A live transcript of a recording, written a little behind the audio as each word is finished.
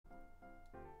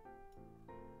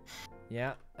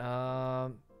Yeah.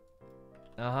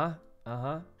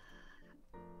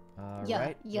 Yeah,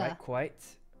 Right. yeah. Right. Quite.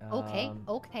 Okay.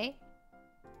 Okay.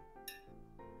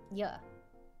 Yeah.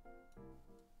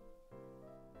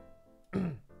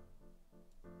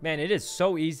 Man, it is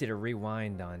so easy to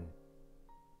rewind on.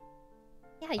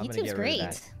 Yeah, I'm gonna YouTube's get rid of great.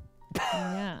 that.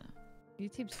 Yeah.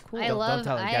 YouTube's cool. Don't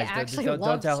tell her, guys. actually Don't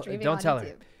love tell. streaming Don't on tell her.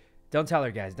 YouTube. Don't tell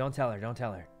her, guys. Don't tell her. Don't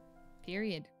tell her.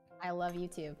 Period. I love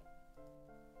YouTube.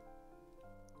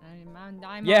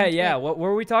 I'm Yeah. on What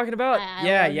were we talking about? I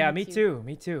Yeah. love Me YouTube. too.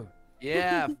 Me too.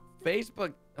 Yeah,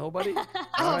 Facebook. Oh, buddy. Oh,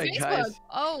 All right, Facebook. guys.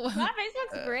 Oh. Wow,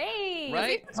 Facebook's great.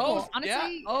 Right? Facebook's cool, honestly.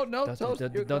 Yeah. Oh, no. Don't Toast, you're tell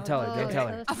her. gone. Don't tell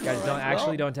her. Okay. Guys,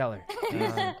 don't tell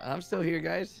her. I'm still here,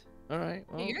 guys. All right.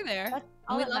 Well, You're there. That's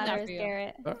all We that love that matters, for you.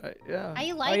 Garrett. all right. Yeah. I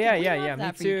Oh like yeah. it. Me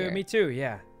that for you, too. Garrett. Me too.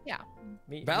 Yeah. Yeah.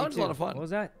 Me Valorant's a too. lot of fun. What was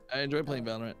that? I enjoy playing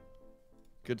Valorant.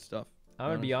 Good stuff. I'm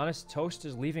gonna be honest. Toast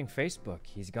is leaving Facebook.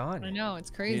 He's gone. I know,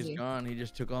 it's crazy. He's gone. He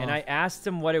just took off. And I asked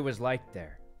him what it was like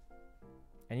there.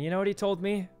 And you know what he told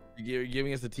me? You're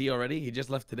giving us the tea already? He just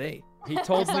left today. He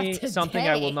told Just me left something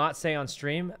I will today. not say on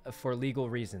stream for legal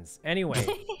reasons. Anyway.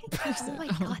 Oh my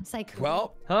god, Sykkuno.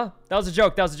 Well, Huh? That was a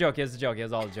joke. It was a joke. It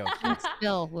was all a joke.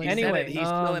 Still, he said Anyway, it. He's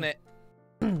still in it.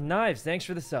 Knives, thanks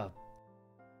for the sub.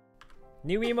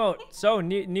 New emote. So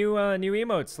new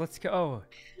emotes. Let's go.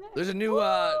 There's a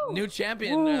new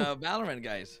champion Valorant,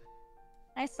 guys.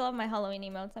 I still have my Halloween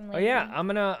emotes. I'm Oh lazy. yeah, I'm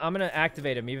gonna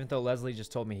activate him, even though Leslie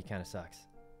just told me he kind of sucks.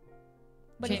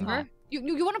 But he's Chamber. hot.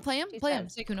 You want to play him? She Play him,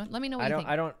 said. Sykkuno. Let me know what I you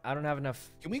don't think. I don't have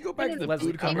enough. Can we go back to the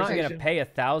Leslie, food I'm not conversation? gonna pay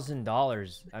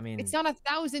 $1,000. I mean, It's not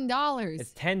 $1,000.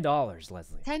 it's $10,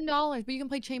 Leslie. $10, but you can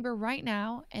play Chamber right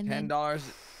now, and then $10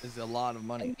 is a lot of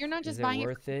money. you're not Is just it buying it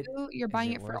worth for it? you, you're Is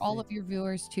buying it it for worth all it? of your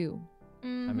viewers too. I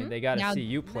mean, Mhm. they got to Now- see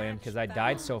you play him because I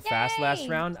died so fast last Yay!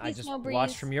 round. I Please, just no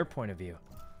watched breeze. from your point of view.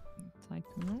 It's like,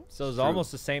 no. So it's True.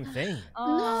 almost the same thing.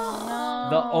 Oh,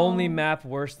 The no. only map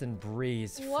worse than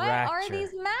Breeze. What Fracture. are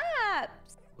these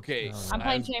maps? Okay, Oh, I'm I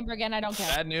playing I've- Chamber again. I don't care.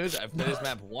 bad news. I've played this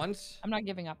map once, I'm not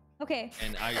giving up. Okay.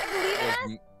 and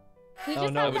We Oh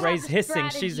just no, have to have Ray's a hissing.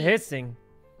 She's strategy. hissing.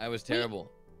 I was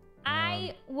terrible.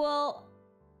 I will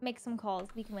make some calls.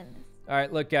 We can win this. All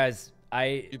right, look, guys. You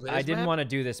play I this didn't map? want to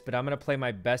do this, but I'm gonna play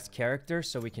my best character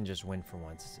so we can just win for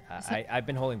once. I've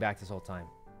been holding back this whole time.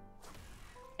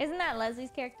 Isn't that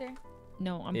Leslie's character?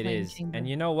 No, I'm It playing is, Chamber. and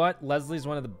you know what? Leslie's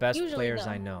one of the best Usually, players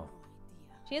though. I know.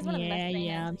 She is one of the best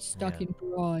players. I'm stuck Yeah. in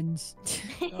bronze.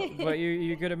 But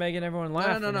you're good at making everyone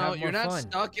laugh. No. and have You're more not fun.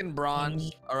 stuck in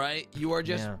bronze, all right? You are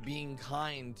just Yeah. being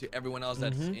kind to everone else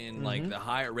that's Mhm, in like the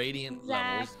higher radiant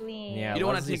levels. Exactly. Yeah, You don't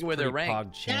wanna Leslie's take away their pretty rank.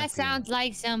 pog champion. That sounds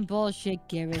like some bullshit,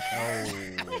 Garrett.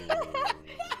 Oh.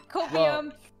 Copium.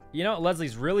 Well, you know,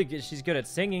 Leslie's really good. She's good at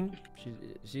singing.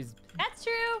 She's That's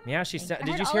true. yeah. I did heard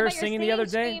you all hear her about your singing the other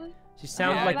day? stream. She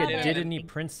sounded Yeah, like I a did. Disney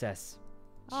princess.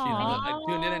 I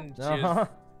tuned in and she was Uh-huh.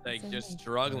 like That's just amazing.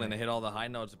 struggling to hit all the high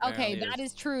notes. Okay, Apparently. that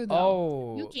is true though.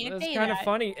 Oh, You can't it was say kind of that.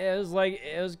 funny. It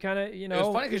was kind of, you know. It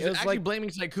was funny because it she's was actually like, blaming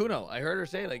Sykkuno. I heard her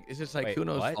say like, "It's just Wait,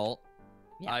 Sykkuno's what? fault."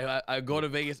 Yeah. I go to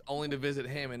Vegas only to visit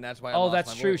him, and that's why. I oh, lost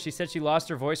that's my true. voice. She said she lost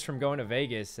her voice from going to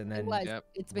Vegas, and It then was. Yep.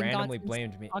 It's been randomly gone since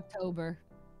blamed me. October.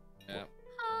 Yeah.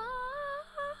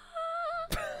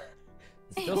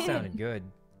 It still sounded good.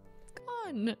 It's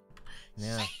gone.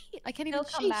 Yeah. Shit, I can't even He'll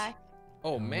come sheesh. back.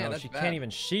 Oh man, no, that's she bad. can't even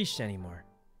sheesh anymore.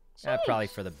 Probably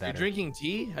for the You're better. drinking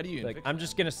tea? How do you? Like, fix I'm that?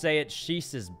 just gonna say it.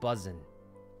 Sheesh is buzzing.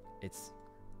 It's.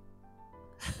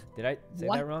 Did I say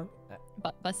What? that wrong?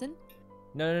 Bussin'?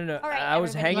 No. All right, I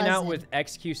was everybody. hanging out Buzzin'. with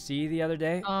XQC the other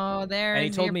day, Oh, there. and he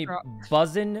is told your me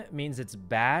buzzin' means it's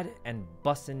bad, and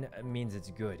bussin' means it's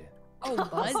good. Oh,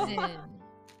 buzzin'.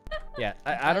 Yeah,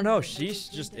 I don't know. Buzzin'.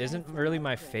 Sheesh just isn't really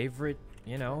my favorite.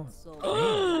 You know. name.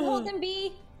 Golden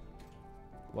bee.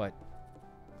 What?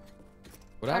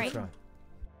 What All What's right. wrong?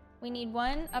 We need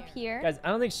one up here. Guys, I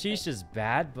don't think sheesh is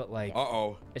bad, but like,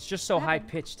 Uh-oh. it's just so What high happened?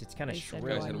 pitched. It's kind of They said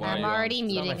shrill. why. and- Why I'm you already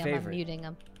It's not my muting him. I'm favorite. muting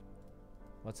him.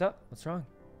 What's up? What's wrong?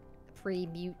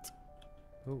 Pre-mute.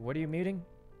 What are you muting?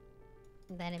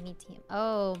 The enemy team.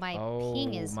 Oh, my ping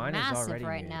Oh, is mine is massive already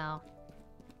right muted. now.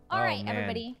 All Oh, right, man.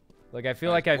 everybody. Look, I feel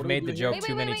Guys, like I've what are we made the doing joke here?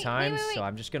 too many wait, times, wait. so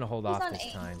I'm just gonna hold Who's off on this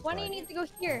A? time. One of but- you needs to go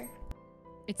here.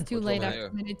 It's too What's late. over I've there?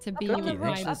 committed to Up be on the Maybe roof,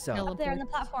 next up, is up. up there on the teleport.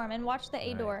 platform, and watch the A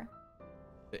Alright. door.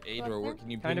 The A Go up door. there? Can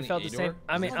you Kind ping of felt the A same. door?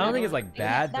 I mean, Is I don't this think A it's door? like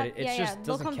bad, but that- it yeah, just they'll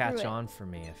doesn't come catch through it. on for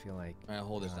me. I feel like. Alright,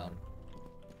 hold this down.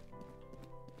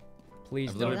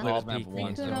 Please I've don't literally all played this peek map me.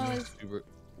 once. Who and I'm knows? super-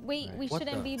 Wait, Alright. we What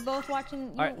shouldn't the- be both watching.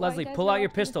 All right, Leslie, pull out your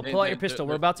pistol. Pull out your pistol.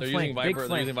 We're about to They're flank. using Big Viper. They're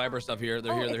flank. using Viper stuff here.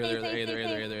 They're Oh, here. it's They're here. safe, They're here. safe, They're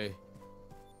here. safe, They're here. They're here.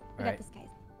 We Alright. got this, guys.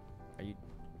 Are you?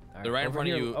 They're right in over front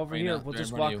of here, you Over right here. now. We'll They're in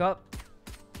just front of walk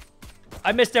you. up.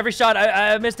 I missed every shot.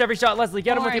 I missed every shot. Leslie,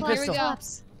 get him with your Alright, here we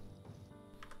pistol. go.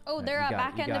 Oh, Alright, they're you got it,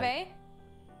 back you end got of it. A.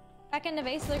 Back end of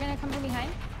A, so they're gonna come from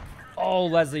behind. Oh,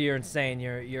 Leslie, you're insane.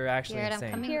 You're actually Jared, I'm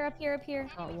insane. coming. Up here.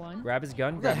 Got one. Grab his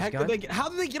gun. What the Grab his heck gun. did they get? How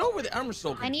did they get over there? I'm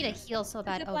so I need a confused. heal so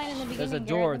bad. Zip Oh, line in the shit. There's a beginning,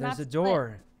 door. Garrett. The There's a map's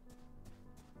door.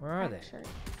 Where are they? split.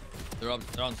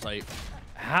 They're on site.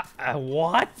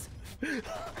 What?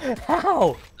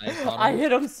 How? I shot I him.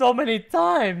 hit him so many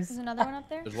times. There's another one up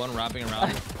there. There's one wrapping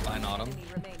around behind autumn.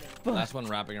 Last one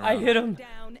wrapping around. I hit him.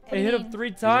 I hit him mean?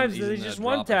 3 times he's and in he the just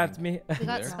drop, I one-tapped think. me. We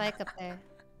got There? Spike up there.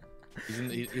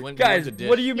 He went Guys, to dish.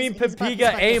 what do you mean He's about- Papiga he's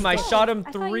about to aim? I score. shot him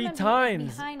I thought you 3 meant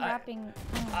times. Behind I wrapping.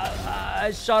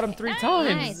 shot him 3 times.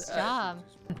 Nice job.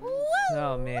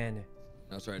 Oh, man.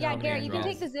 No, sorry. Yeah, no, Garrett, man, you can drop.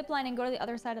 take the zip line and go to the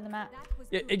other side of the map.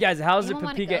 Guys, how's it Anyone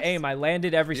want a Papiga ghost? aim? I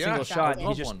landed every Yeah, single shot shot. it. He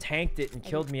Love just one. tanked it and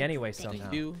killed me anyway Thank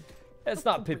somehow. you. That's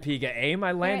not Papiga aim.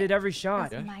 I landed every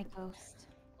shot. That's Yeah. my ghost.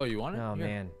 Oh, you want it? Oh, Here.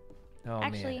 man. Oh,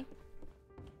 Actually.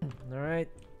 man. All right.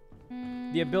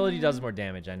 The ability does more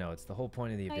damage. I know. It's the whole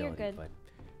point of the No, you're ability. good. But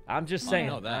I'm just I saying.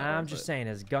 know that, I'm just but- saying.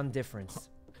 As gun difference.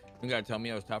 You gotta tell me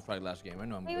I was top 5 last game. I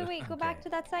know I'm good. Wait. Go back to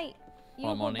that site. You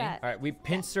I'm hold on A. that. All right. We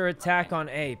pincer attack on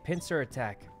A. Pincer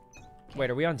attack. Wait,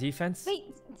 are we on defense? Wait,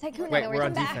 Sykkuno, Wait, we're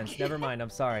on come back. defense. Never mind. I'm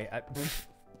sorry. I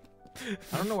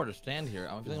don't know where to stand here.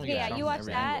 I'm feeling like Okay, I yeah, shot you from watch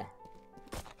every that. angle.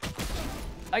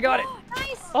 I got it.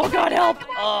 Nice. Oh God, help!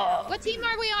 Oh. What team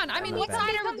are we on? I mean, Not what bad.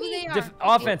 side are they on?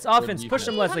 Offense. We're Push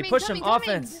him, defense. Leslie. Push him. Coming.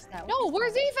 Offense. No,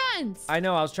 where's defense? I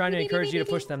know. I was trying to Beep, beep, encourage you to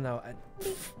beep, push beep. them though.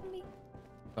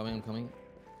 Coming, I'm coming.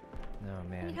 Oh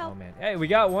man. Need Oh help? man. Hey, we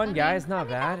got one, Coming, guys. Not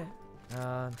bad.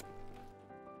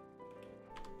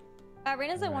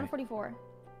 Reina's at Alright. 144.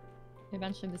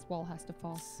 Eventually, this wall has to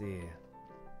fall. Let's see.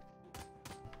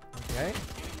 Okay.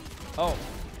 Oh.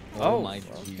 Oh my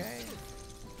Okay.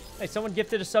 Hey, someone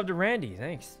gifted a sub to Randy.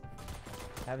 Thanks.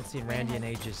 Haven't seen Randy in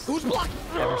ages. Who's blocking?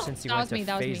 Ever since he That went was to me,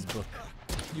 that was me. Facebook.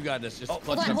 You got this. Just Oh,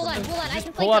 clutch Hold on, them hold on, from hold on. I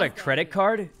can play Pull out a ghost. credit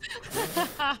card.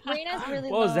 Reina's really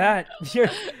What was low. that?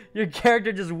 Your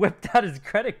character just whipped out his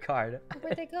credit card.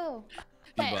 Where'd they go?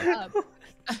 the-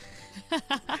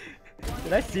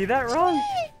 Did I see that wrong?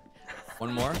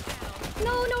 One more.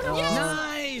 No.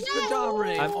 Nice. Good job,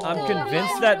 Ray. I'm Oh,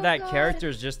 convinced no. that God. character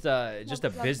is just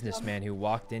a businessman who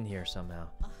walked in here somehow.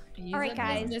 He's Alright, a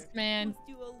guys. businessman.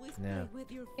 Yeah.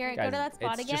 Garrett, Guys, go to that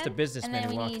spot it's again. just a businessman and then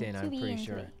who we walked need in, I'm 2B pretty and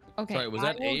sure. 3. Okay. Sorry, was I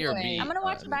that will A or play. B? I'm gonna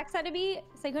watch the back side of B.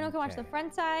 Sykkuno can watch Okay. the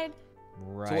front side.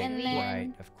 Right, And then-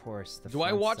 right. Of course. The Do I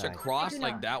front watch side. across I do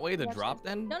like not. that way, the Watch drop it.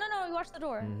 then? No, you watch the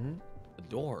door. Mm-hmm. The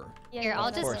door. Yeah, Here, yeah,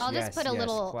 I'll the just door. yes, put a yes,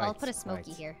 little. I'll quite, put a smoky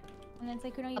quite. here. And then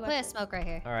Sykkuno, you I'll watch put a it. smoke right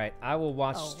here. All right, I will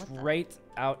watch Oh, what the- straight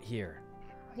out here.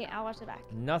 Okay, I'll watch the back.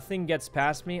 Nothing gets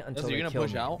past me until Leslie, they you're kill gonna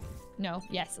push me. out? No,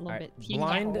 yes, a little Alright, bit. He can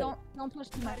blind- get- Don't push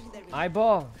too much.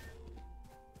 Eyeball.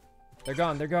 They're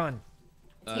gone. They're gone.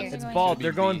 Here. It's going bald. B.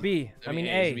 They're going B. I Should be mean A,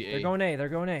 A. should be They're A. going A. They're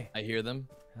going A. I hear them.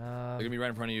 They're gonna be right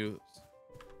in front of you.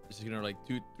 Just gonna like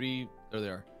 2, 3. There they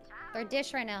are. They're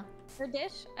dish right now. For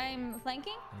dish, I'm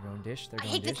flanking. They're going dish. They're I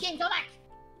going hate dish. this game. Go back.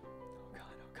 Oh god.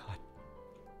 Oh god.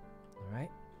 All right.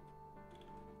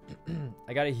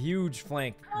 I got a huge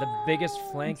flank. The biggest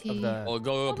flank of the. Oh,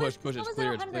 go push. It's What was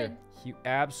clear. that, It's clear. 100?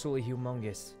 Absolutely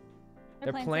humongous.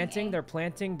 They're planting. A. They're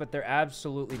planting, but they're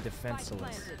absolutely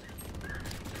defenseless.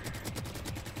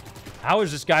 How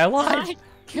is this guy alive?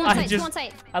 One I side, just- one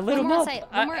side. I lit One him more up. side,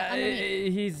 one more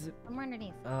underneath. He's One more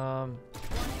underneath. Oh,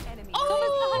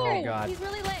 Oh, 100. God. He's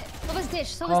really lit. So was dish.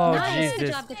 So was Oh, nice. Good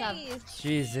Jesus. job. Good job.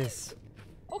 Jesus.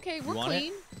 Okay, we're want it?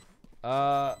 clean.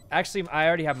 Actually, I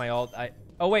already have my ult.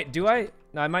 Oh wait, do I?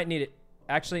 No, I might need it.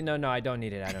 Actually, no, I don't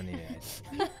need it. I don't need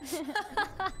it.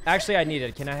 Actually, I need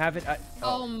it. Can I have it?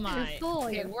 Oh my. You're full,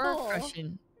 Okay, you're we're full.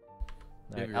 crushing.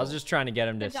 Alright, I was just trying to get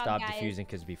him to Good job, stop guys. defusing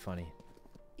because it'd be funny.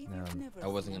 I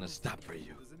wasn't gonna stop for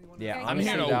you. Yeah, Very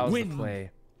honestly, good. that was Win. the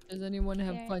play. Does anyone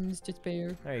have Okay. funds to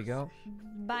spare? There you go.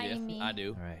 Buy Yes, me. I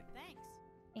do. All right.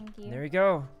 Thank you. There we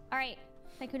go. All right,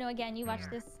 Sykkuno again. You watch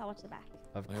this. I'll watch the back.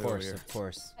 Of Over course, here. of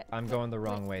course. I'm going the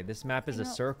wrong way. This map is a No,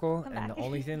 circle, come and the back.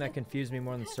 only thing that confused me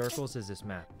more than circles is this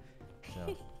map.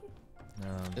 So,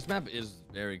 This map is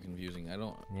very confusing. I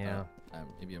don't. Yeah.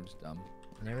 Maybe I'm just dumb.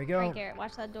 there we All go. right, Garrett,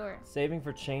 watch that door. Saving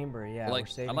for chamber. Yeah, I we're like.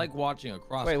 saving. I like watching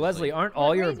across. Wait, the Leslie, plate. aren't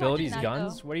all your Ray's watching abilities that,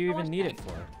 guns? though. What do you Go even watch need that. it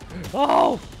for?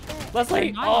 Oh,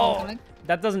 Leslie! I Oh, know.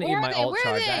 that doesn't eat Where my are they? ult Where are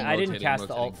charge. they? I didn't Rotating, cast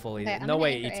the ult rotating. fully. Okay, I'm No gonna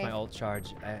way it enter eats A. my ult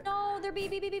charge. No, they're B.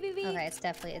 Okay, it's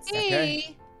definitely. It's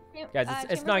Hey. Guys,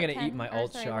 it's not gonna eat eat my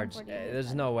ult charge.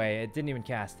 There's no way. It didn't even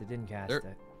cast. It didn't cast They're-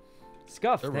 it.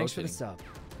 Scuff, they're thanks for the rotating. sub.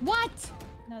 What?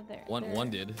 No, they're. One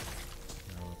did.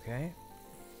 Okay.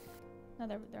 No,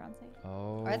 they're on site.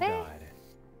 Oh Are they?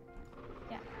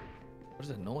 god. What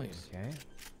is that noise? Okay.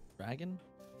 Dragon?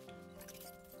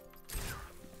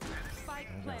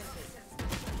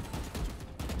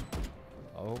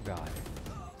 Oh god.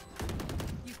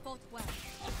 You fought well.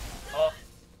 Oh.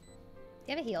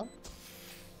 Do you have a heal?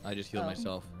 I just healed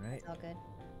myself. All right. It's all good.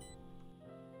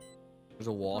 There's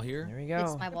a wall here. There we go.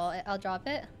 It's my wall. I'll drop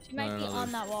it. She might be no,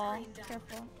 on there's- that wall.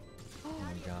 Careful. Oh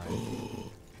my god.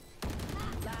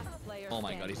 Oh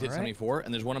my god, he's hit Alright. 74,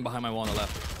 and there's one behind my wall on the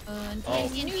left.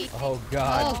 Oh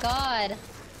god. Oh god.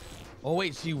 Oh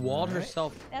wait, she walled Alright.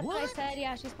 herself. That's what I said.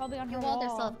 Yeah, she's probably on her You wall.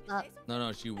 walled herself up.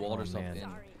 No, she walled Oh, herself man. in.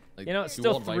 Like, You know, it's she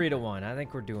still walled 3 to Viper. 1. I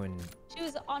think we're doing She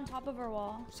was on top of her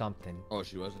wall. something. Oh,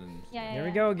 she wasn't. Yeah. Here we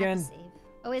yeah. go Have to again. save.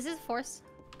 Oh, is this force?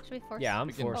 Should we force? Yeah, I'm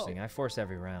We can- forcing. I force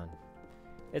every round.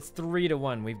 It's 3 to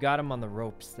 1. We've got them on the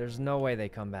ropes. There's no way they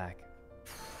come back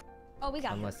Oh, we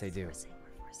got unless they do. We're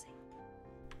forcing.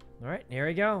 All right, here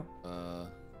we go.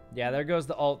 Yeah, there goes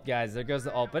the ult, guys. There goes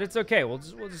the ult, but it's okay. We'll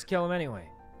just kill him anyway.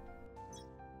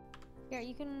 Here,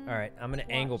 you can. All right, I'm gonna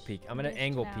angle watch peek. I'm gonna this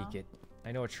angle now. peek it.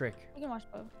 I know a trick. You can watch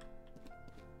both.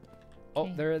 Oh,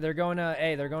 Okay. they're going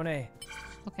A. They're going A.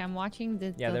 Okay, I'm watching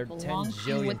the. Yeah, the they're 10 long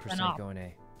queue with an jillion% op. going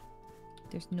A.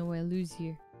 There's no way I lose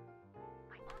here.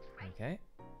 Okay.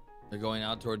 They're going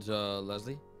out towards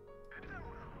Leslie.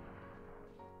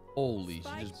 Holy, she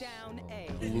Spike just down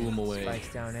A. blew him away.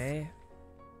 Spikes down A.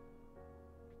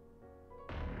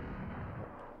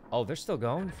 Oh, they're still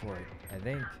going for it, I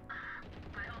think.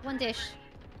 One dish.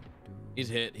 He's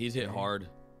hit. He's hit hard.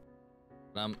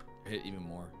 But I'm hit even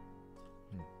more.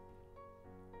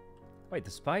 Wait,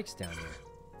 the spike's down here.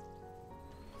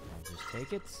 I'll just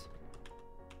take it.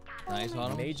 Nice Oh my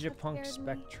on him. Major that Punk scared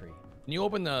me. Spectre. Can you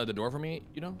open the door for me?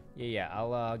 You know? Yeah,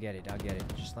 I'll get it. I'll get it.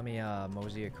 Just let me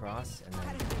mosey across, and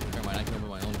Never mind. I can open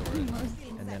my own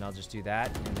door. then I'll just do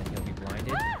that, and then he'll be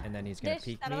blinded, and then he's gonna Dish,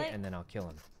 peek me, satellite. and then I'll kill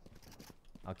him.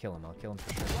 I'll kill him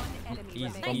for sure.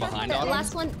 Easy. From He's up behind there. on The him?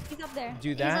 last one. He's up there. Do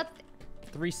He's that. up.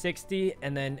 360,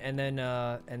 and then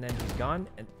he's gone.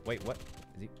 And wait, what?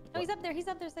 Is he? No, he's up there. He's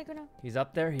up there, Sykkuno. He's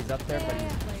up there. He's up there, Yeah, but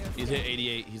yeah, he's. He's hit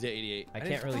 88. He's hit 88. I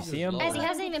didn't can't really think see he was him. low. As he Oh,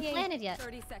 hasn't even 58. planted yet.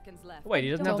 30 seconds left. Wait, he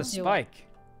doesn't have the Don't do it. spike.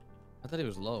 I thought he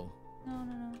was low.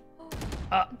 No.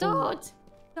 Don't.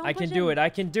 Don't I can push do him. it. I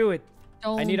can do it.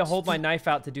 I need to Don't. hold my knife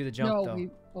out to do the jump, No, though.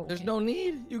 okay. There's no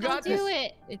need. You got Don't this. do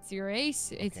it. It's your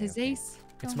ace. It's Okay, his okay. ace.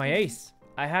 It's Don't my do it. ace.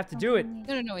 I have to do it.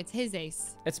 No, it's his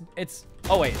ace. It's.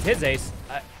 Oh wait, it's his ace.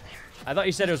 I thought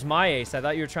you said it was my ace. I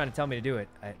thought you were trying to tell me to do it.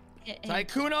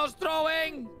 Sykkuno's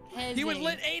throwing. His He was ace.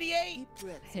 lit 88.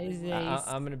 His ace.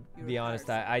 I'm gonna be honest.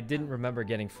 I didn't remember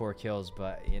getting 4 kills,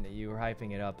 but you were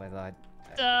hyping it up. I thought.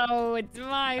 Oh, it's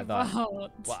my I thought-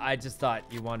 fault. Well, I just thought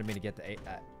you wanted me to get the 8.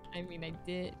 I mean, I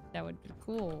did. That would be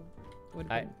cool.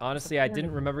 Would've I been honestly I didn't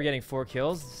supportive. remember getting 4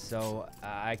 kills, so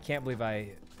I can't believe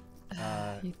I.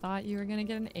 You thought you were gonna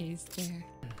get an ace there.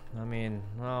 I mean,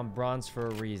 well, I'm bronze for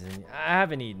a reason. I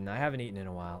haven't eaten in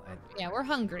a while. Yeah, we're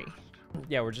hungry.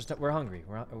 Yeah, we're hungry.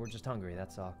 We're just hungry.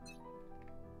 That's all.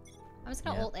 I'm just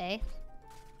gonna Yeah. ult A.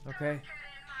 Okay.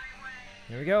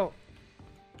 Here we go.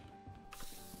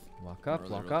 Walk up, Where are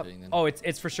they walk up. rotating then? Oh,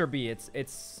 it's for sure B. It's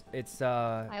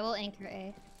I will anchor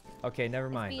A. okay, never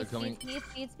It's mind. B, it's B, it's B, it's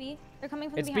B, it's B. They're coming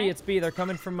from It's B, behind. it's B. They're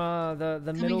coming from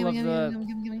the middle of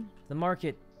the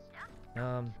market.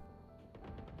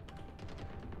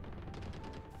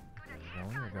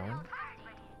 We're going.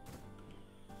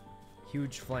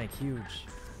 Huge flank, huge.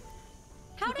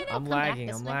 How did I'm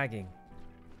lagging.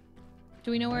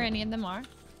 Do we know where any of them are?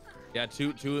 Yeah,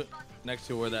 two next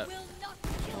to where that.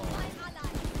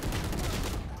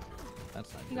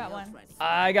 That's not You got one.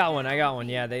 I got one.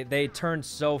 Yeah, they turned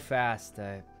so fast.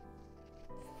 There,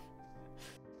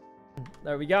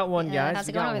 we got one, guys. How's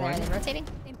We it going got over there? Are one. they rotating?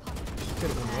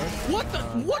 Could've been worse. What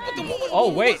the Oh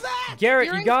what wait, was that? Garrett,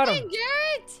 You're you got him. insane,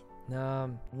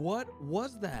 Garrett! What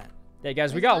was that? Yeah,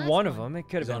 guys, we Where's got the last one of one? them. It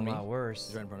could have He's been on a me. lot worse.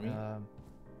 He's right in front of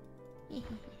me.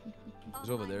 He's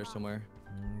over there somewhere.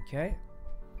 Okay.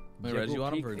 Wait, Reg, you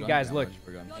want him for a gun? Guys, Yeah, look. Reg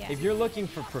for a gun. Yeah. If you're looking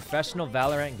for professional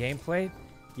Valorant gameplay,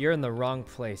 you're in the wrong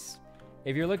place.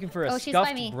 If you're looking for a Oh, she's by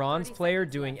scuffed me. bronze player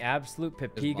doing absolute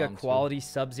Papiga bombs, too. quality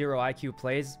sub-zero IQ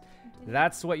plays,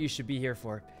 that's what you should be here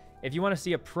for. If you want to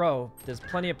see a pro, there's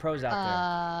plenty of pros out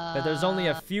there. But there's only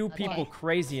a few people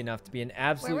crazy enough to be an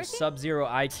absolute was she? sub-zero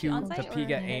IQ on site or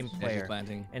Papiga in aim dish? Yeah, she's player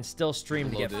planting. and still stream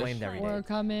to Low get dish. flamed every We're day.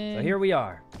 coming. So here we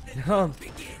are. I'm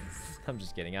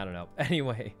just kidding. I don't know.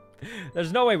 Anyway,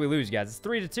 there's no way we lose, guys. It's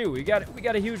 3-2. We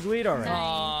got a huge lead already.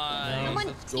 Nice. Someone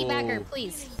Let's teabag her, go.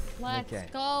 please. Let's Okay.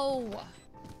 go.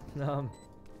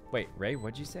 Wait, Ray,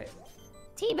 what'd you say?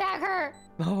 Teabag her.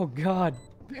 Oh God.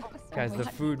 Guys, the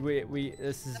What? food we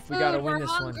Food, gotta win we're this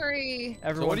hungry.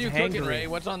 one. So what are Everyone's you cooking, hangry. Ray?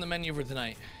 What's on the menu for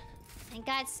tonight? I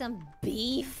got some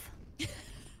beef.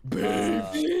 Beef.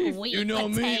 Sweet You know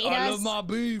me. I love potatoes. my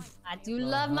beef. I do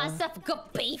love myself good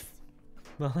beef.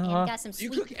 And Uh-huh. got some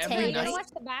You sweet cook every Are you potatoes. gonna watch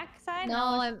the back side? No,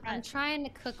 I'll watch I'm the front. trying to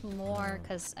cook more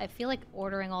because I feel like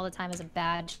ordering all the time is a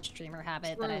bad streamer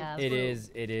habit that I have. It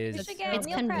is. It is. You should get It's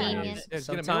meal prep. convenient. It is. It's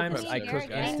gonna be Sometimes meal I prep.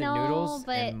 cook I instant know, noodles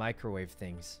but- and microwave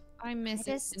things. I miss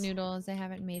I just- instant noodles. I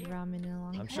haven't made ramen in a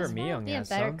long I'm time. sure Just wanna Myung be a has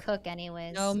better some. cook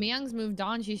anyways. No, Myung's moved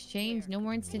on. She's changed. No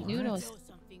more instant What? noodles.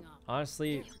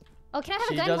 Honestly, Oh, can I have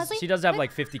she a gun, does. Leslie? She does have Wait.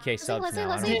 like 50k subs Leslie, now.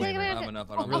 Leslie, I don't take blame it her. back. Not enough.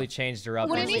 I It don't really really. changed her up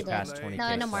What once did she he do? passed 20k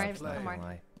No, no more, subs. no not more. gonna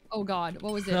lie. Oh God,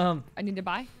 what was it? Um, I need to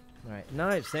buy. All right,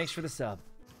 nice. Thanks for the sub.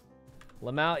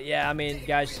 Lamau, yeah, I mean,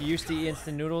 guys, she used to eat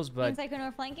instant noodles, but Sykkuno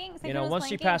are flanking. you know, Sykkuno's once she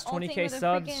flanking, passed ulting 20k with a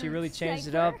subs, she freaking really changed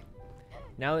it sniper. up.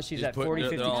 Now that she's Just at put- 40,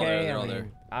 they're all 50k, there, they're all I there.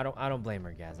 mean, I don't blame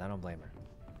her, guys. I don't blame her.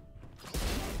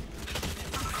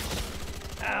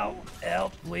 Ow!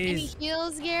 Help, Any please.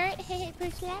 heals, Garrett? Hey, for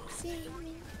flexing.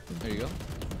 There you go.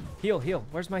 Heal, heal.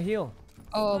 Where's my heal?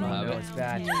 Oh Oh, my no, God. it's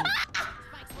bad.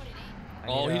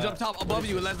 Oh, he's up top, above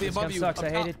you, Leslie, This above gun you. sucks. up I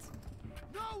top. hate it.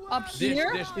 Up Dish,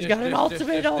 here? dish, He's dish, got an dish, ultimate,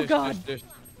 dish, oh dish, God. dish, dish.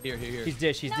 Here, here, here. He's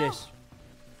dish. He's dish.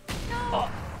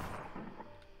 Oh.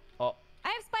 Oh. I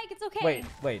have spike. It's okay. Wait,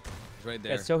 wait. It's right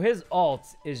Yeah, there. so his ult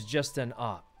is just an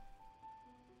up.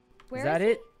 Where Is that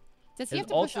is it? Does he His have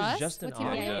to ult push is us? just an What's he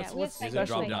op. doing? Yeah, Yes. we have He's spike. gonna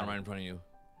drop special. down right in front of you.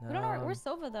 We don't know where's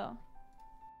Sova though.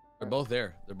 They're both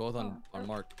there. They're both on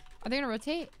mark. Are they gonna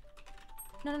rotate?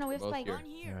 No, we have Both spike.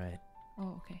 here. All right.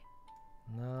 Oh, okay.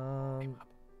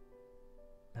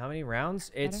 How many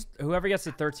rounds? It's whoever gets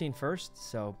to 13 first.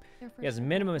 So yes,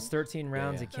 minimum is 13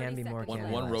 rounds. yeah. It can be more. it can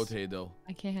be One less. rotate though.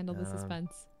 I can't handle the Um,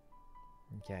 suspense.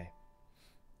 Okay.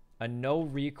 A no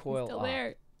recoil Still op.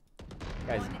 there.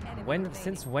 Guys,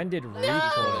 since when did Still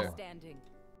recoil? there. Standing.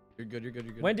 You're good. You're good.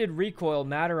 You're good. When did recoil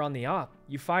matter on the op?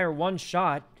 You fire one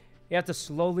shot, you have to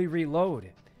slowly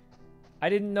reload. I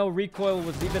didn't know recoil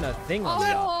was even a thing on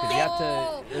the op. 'Cause you have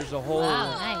to. There's a whole.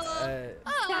 Wow, nice. Okay.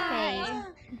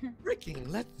 Freaking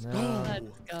let's No. go.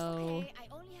 Let's go. I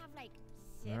only have like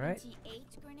All right. 78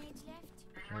 grenades left.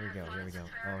 Here we go. Here we go.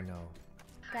 Oh no.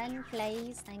 Gun,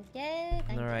 please. Thank you.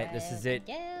 Thank All right, this you, is it.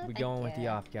 thank you, We're thank going with the you.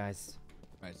 op, guys.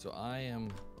 Right. So I am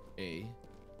A,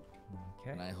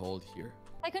 Okay. and I hold here.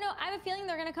 Sykkuno, I have a feeling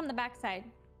they're gonna come the backside.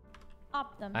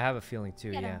 Op them. I have a feeling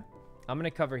too. Get Yeah. 'em. I'm gonna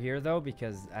cover here though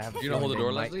because I have a You feeling don't hold the they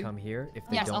door, might Leslie? come here if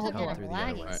they Yes, I'll don't hold come the through door. the other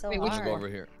Lagging way. so Wait, We'll which just hard. go over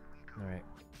here. All right.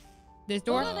 This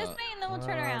We'll door? go this way and then we'll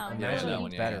turn around. I'm Yeah, actually that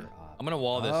one, yeah, better yeah. op. I'm gonna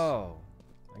wall this. Oh.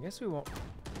 I guess we won't.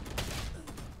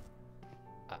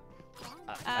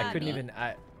 I couldn't B. even.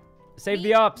 Save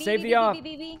the op. B, Save B, the B, op. B,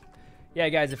 B, B. Yeah,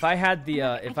 guys. If I had the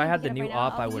I if can't I had pick the it up new right now.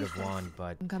 op, I I'll would use have this. won.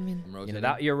 But I'm coming. I'm you rotating. know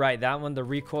that you're right. That one, the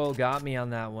recoil got me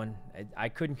on that one. I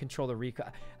couldn't control the recoil.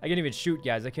 I couldn't even shoot,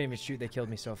 guys. I couldn't even shoot. They killed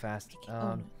me so fast. Oh,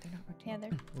 no, they're not Yeah,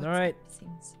 rotating. they're All right.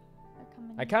 Seems-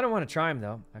 coming. I kind of want to try him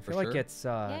though. I For feel like sure? it's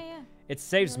Yeah. it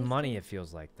saves Really money. sweet. It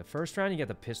feels like the first round you get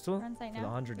the pistol Run site for the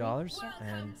now. $100, Yeah.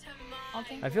 and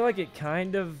Ulting. I feel like it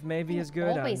kind of maybe is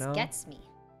good. I Always don't know. gets me.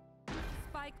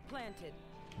 Spike planted.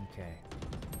 Okay.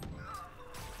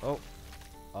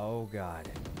 Oh God.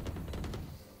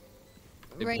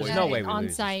 They Right There's poisoned no now, way we on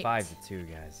lose. site. It's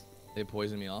 5-2, guys. They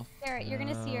poisoned me off. Garrett, you're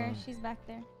gonna see her. Um, She's back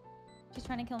there. She's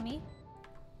trying to kill me.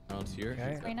 I don't see her.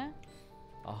 Okay. Reyna.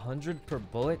 100 per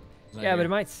bullet. It's not Yeah, but here. it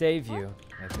might save you.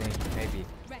 I think maybe.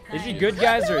 Is he Nice. good,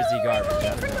 guys, or is he garbage?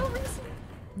 I don't know.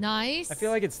 Nice. I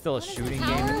feel like it's still a shooting game.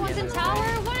 Tower? at the One's end in of the day.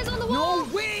 tower. One is on the wall.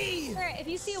 way! Garrett, if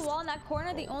you see a wall in that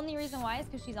corner, the only reason why is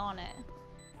because she's on it.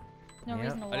 No Yeah.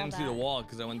 reason to wall I didn't see the that. wall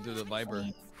because I went through the Viper.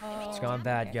 It's gone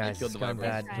bad, guys. killed It's the gone Viper.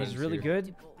 bad. Friends He's really here.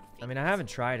 good. I mean, I haven't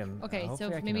tried him. Okay, so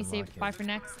Hopefully I can maybe unlock save it. 5 for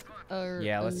next. Or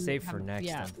Yeah, let's save for have- next,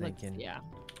 Yeah, I'm let's- thinking. Yeah.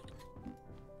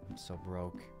 I'm so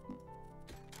broke.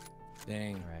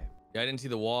 Dang. All right. Yeah, I didn't see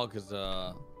the wall because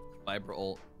Viper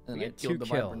ult. We And I get 2 killed the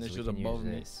Viper and kills. then she We was can above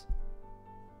use me. this.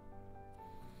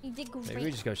 You did great. Maybe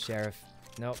we just go sheriff.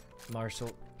 Nope,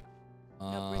 Marshall.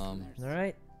 All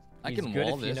right. I He's can good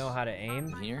wall if you this. know how to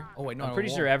aim. Here? Oh wait, no. I'm I pretty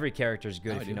wall. sure every character is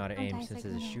good No, I if you do. know how to aim Okay, since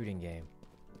it's a Sykkuno. shooting game.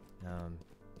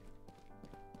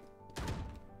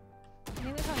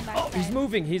 Maybe we're coming back. Oh, he's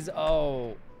moving. He's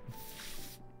Guys,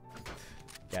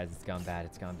 it's gone bad.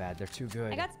 It's gone bad. They're too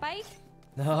good. I got spike.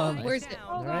 Where's it?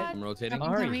 Oh All right. god. I'm rotating.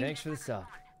 Alright. Ari, Incoming. thanks for the sub.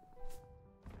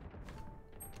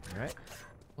 All right.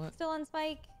 Still on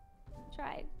spike.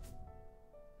 Tried.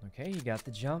 Okay, you got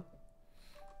the jump.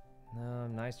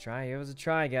 Nice try. It was a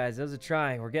try, guys. It was a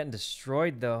try. We're getting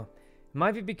destroyed, though. It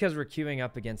might be because we're queuing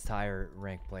up against higher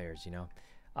ranked players, you know?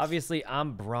 Obviously,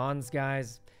 I'm bronze,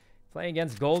 guys. Playing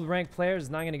against gold rank players is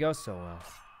not gonna go so well.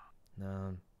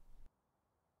 No.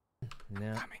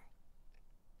 No.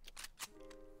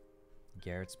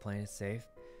 Garrett's playing it safe.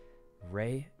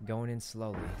 Ray going in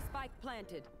slowly. Spike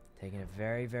planted. Taking it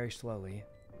very, very slowly.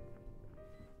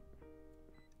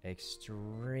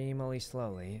 Extremely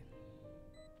slowly.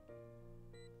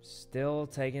 Still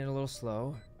taking it a little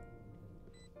slow.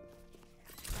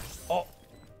 Oh!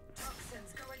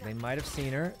 They might have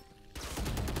seen her.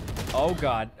 Oh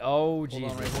god. Oh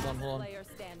Jesus. Hold on. Player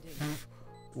standing.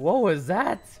 What was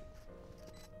that?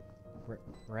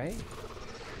 Ray?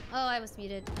 Oh, I was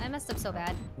muted. I messed up so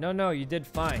bad. No, you did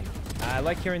fine. I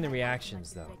like hearing the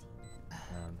reactions though.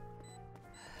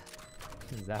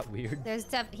 Is that weird?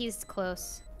 He's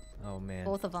close. Oh man.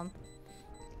 Both of them.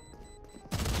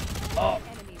 Oh!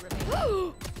 Enemy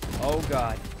remaining. Oh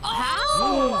god. How?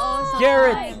 Oh,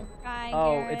 Garrett! Cry,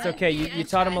 Oh, Garrett. it's okay. You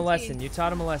taught him a lesson. You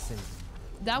taught him a lesson.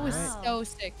 That was Alright. so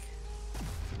sick.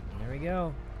 There we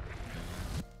go.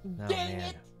 Oh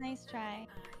man. Nice try.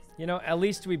 You know, at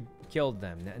least we killed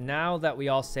them. Now that we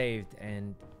all saved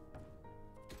and...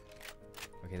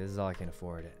 Okay, this is all I can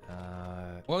afford.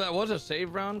 Well, that was a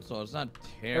save round, so it's not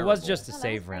terrible. It was just a Oh, that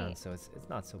save was round, great. so it's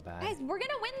not so bad. Guys, we're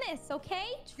gonna win this, okay?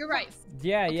 You're right.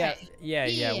 Yeah. Okay.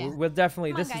 Yeah. We'll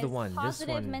definitely... Come on, This is the guys, one. This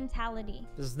Positive one... mentality.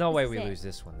 There's no way This we is it. lose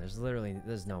this one.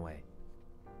 There's no way.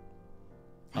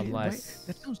 Hey, Unless...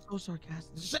 that sounds so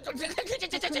sarcastic.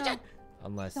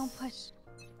 Unless... Don't push.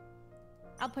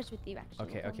 I'll push with you,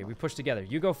 actually. Okay, we push together.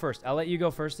 You go first. I'll let you go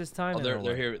first this time. Oh, and they're it'll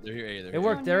work. here. They're here. It They're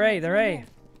worked. They're They're A. here. They're A.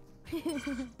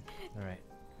 Okay, All right.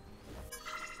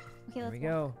 Here let's we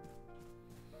go.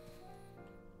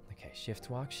 Okay, shift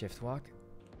walk.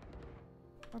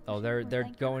 Oh, they're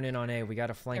going in on A. We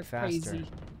gotta flank They're faster. crazy.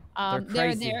 They're They're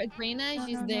crazy. there. Reyna, No,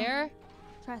 she's no, no. there.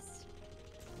 Trust.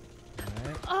 All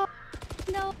right. Oh,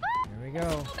 no. Here we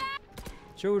go.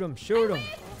 Shoot him.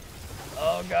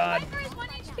 Oh God. Viper is 1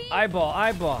 HP.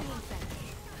 Eyeball.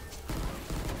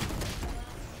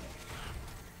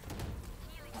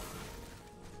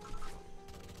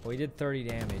 Well, he did 30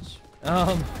 damage.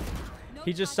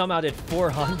 He just somehow did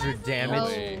 400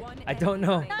 damage. Oh. I don't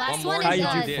know Last more one how is you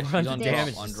a... do She's 400 on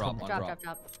damage. drop, to on drop, someone. on drop.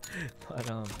 Drop. But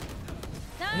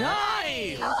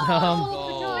Nice!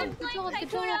 um, Good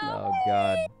job. oh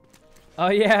God. Oh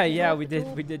yeah, we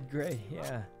did great.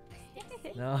 Yeah.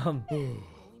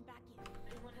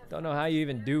 Don't know how you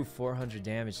even do 400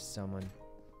 damage to someone.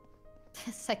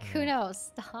 Sykkuno,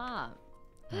 stop.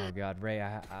 Oh God, Ray,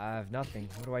 I have nothing.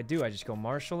 What do I do? I just go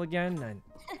Marshall again?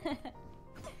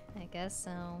 I guess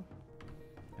so. All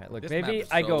right, look, This map maybe is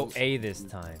I go so A this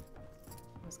time.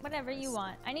 Whatever you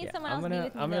want. I need Yeah, someone I'm else to be gonna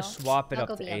with me, I'm gonna though. swap it I'll up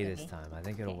go to B, A I'll go this B. time. I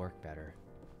think it'll Okay. work better.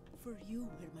 For you,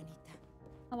 hermanita.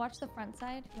 I'll watch the front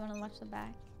side. You want to watch the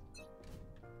back?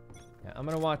 Yeah, I'm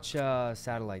gonna watch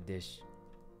Satellite Dish.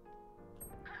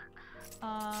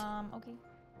 Okay.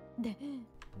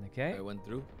 Okay. I went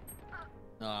through.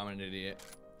 No, I'm an idiot.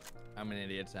 I'm an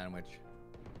idiot sandwich.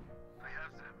 All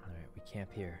right, we camp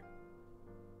here.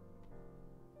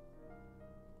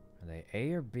 Are they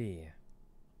A or B?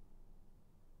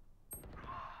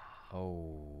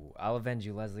 Oh, I'll avenge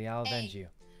you, Leslie. I'll avenge you.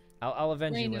 I'll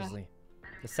avenge you, Reyna. Leslie.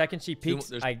 The second she peeks,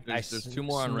 there's two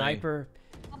more on Ray. sniper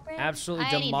absolutely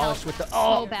I need demolished help with the. so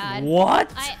Oh, bad.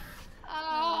 what?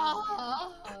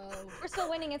 We're still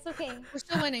winning. It's okay. We're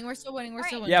still winning. We're still winning.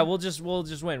 Yeah, we'll just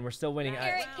win. We're still winning.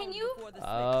 Garrett, can you Before the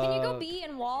go B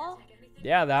and wall?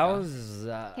 Yeah, that was.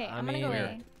 Okay, I I'm mean,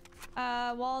 gonna go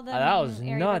A. Wall the that main was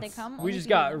area where they nuts. come. We only just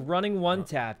B of got them. running one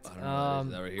tapped. I don't know.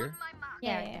 Is that right here?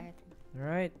 Yeah. All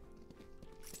right.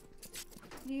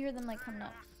 You hear them like coming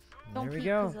up. Don't There we peek,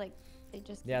 go. 'cause, like, they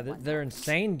just Yeah, do one they're tap.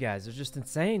 insane, guys. They're just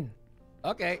insane.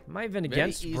 Okay. Am I even Very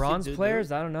against easy bronze to do.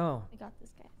 players? I don't know. We got this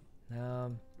guy.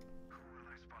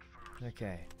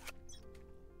 Okay.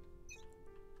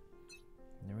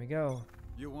 There we go.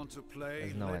 You want to play?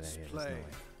 There's no way Let's they're here. play. There's no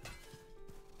way.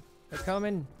 They're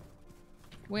coming.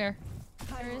 Where?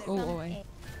 There is Oh, some wait.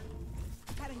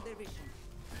 Cutting their vision.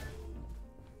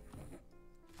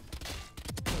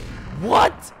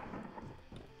 What?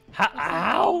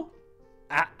 How?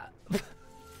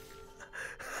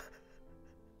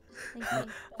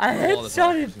 I All this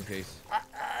headshotted. just in case.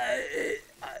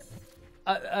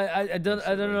 I don't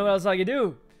know what else I can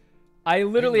do. I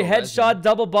literally go headshot,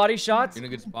 double body shots, You're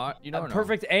in a good spot. You know,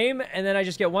 perfect aim, and then I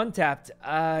just get one tapped.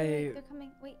 They're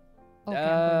coming. Wait. Okay,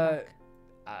 I'm going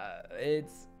back.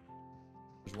 It's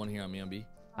There's one here on me on B.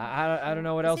 I don't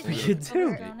know what Is else it we me? could It's do.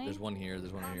 over there. There's one here.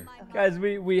 There's one here. Guys,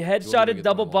 we get headshotted, the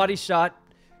double one body wall. shot,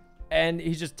 and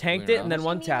he just tanked Going it and then around?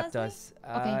 one Pushing me, tapped us.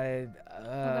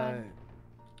 God.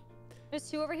 There's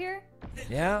 2 over here.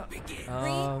 Yeah. Nice.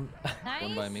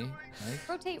 One by me. Nice.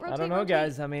 Rotate. I don't know, rotate.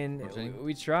 guys. I mean, Rotating.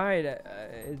 we tried.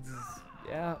 It's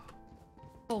yeah.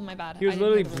 Oh my bad. He was I didn't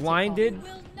literally hear the rotate blinded.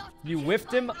 You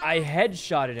whiffed him. I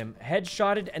headshotted him.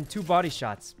 Headshotted and 2 body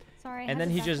shots. Sorry. I And had then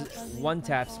to he back just up, Fuslie, it's my one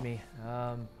taps fault. me.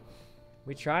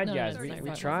 We tried, call. guys. it's We not your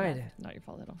fault, tried. Not your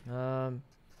fault at all.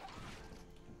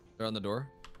 They're on the door.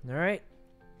 All right.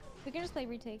 We can just play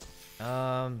retake.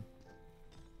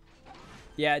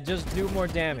 Yeah, just do more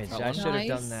damage. That I one? should have Nice.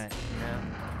 done that.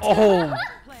 Yeah. Oh.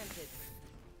 Planted.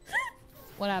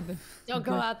 What happened? Don't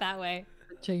go out that way.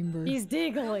 Chamber. He's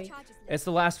diggly. Charges left. It's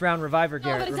the last round. Reviver,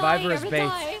 Garrett. Reviver is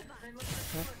bait.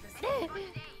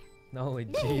 Holy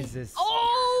Jesus.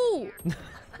 Oh!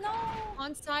 No.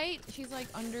 On site, she's like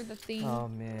under the thing. Oh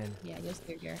man. Yeah, you'll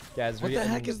stay here. Guys, What the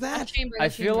heck is that? Chamber, I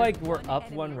the feel chamber. like we're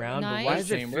up 1 round, but why Nice.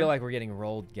 does it Chamber. feel like we're getting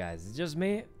rolled, guys? Is it just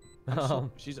me?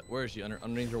 She's where is she?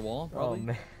 Underneath your wall? Oh Probably.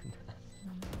 man.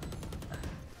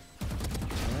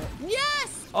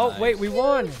 Yes! Oh wait, we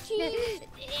won.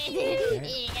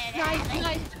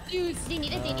 Nice, juice. Do you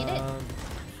need it? Do you need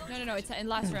it? No, it's in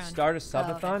last round. Start a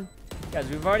subathon. Guys,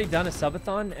 we've already done a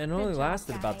subathon and it only job,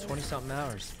 lasted about guys. 20-something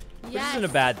hours. Which Yes. isn't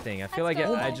a bad thing. I feel Let's like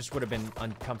go. I just would have been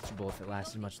uncomfortable if it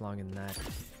lasted much longer than that.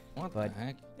 What But the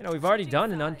heck? you know, we've already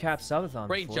done an uncapped subathon.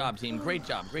 Great before. job, team. Great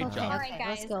job. Great Okay. job. All right,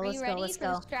 guys. Let's go, Are let's you go, ready let's for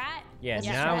go. the strat? Yeah, What's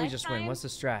the now strat? we just win. What's the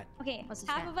strat? Okay. What's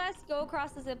the Half strat? of us go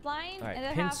across the zip line, All right, and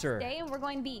then half pincer. stay, and we're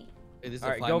going B. Hey, this is All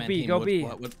a right, go 5-man B, team. go What- B.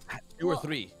 what- 2 or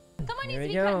 3? Come on, Here you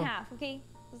we 3 cut go. in half. Okay,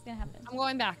 this is gonna happen. I'm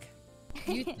going back.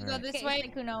 You two go this Okay, way.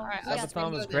 Sykkuno. All right, Yeah, let's Subathon go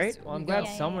was this. great. Well, I'm We glad go.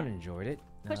 Yeah, someone yeah. enjoyed it.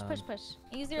 Push.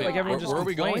 Use your Like everyone just Where are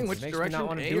we going? complains. Which It makes me direction? not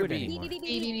want to A do or it B?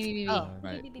 anymore. Oh.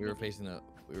 Right. We were facing the.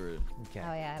 We were. Okay.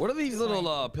 Oh yeah. What are these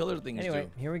little pillar things Anyway,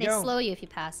 do? here we They go. slow you if you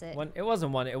pass it. It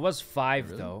wasn't 1. It was 5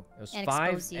 Really? though. It was And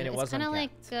 5, expose you. and it It's wasn't kind of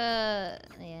like uncapped.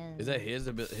 yeah. Is that his? His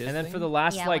And then thing? for the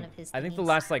last Yeah, like, one of his I think the thingies.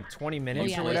 last like 20 minutes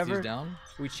yeah. or Place these whatever, down?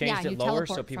 we changed you it lower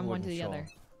so teleport people from one wouldn't to the show. other.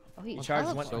 Oh, you We charged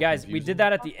teleport. one. So Guys, we confusing. did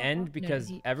that at the end because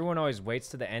he- everyone always waits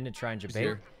to the end to try and debate.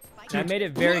 here. And I made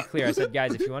it very clear. I said,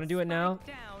 guys, if you want to do it now,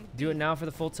 do it now for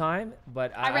the full time.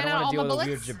 But I ran don't out want to all deal my with the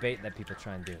weird bullets. debate that people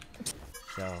try and do.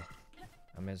 So,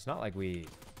 I mean, it's not like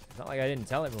I didn't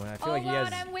tell everyone. I feel Oh like you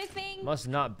god, guys I'm whiffing. must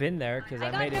not been there because I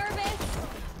I got made it nervous.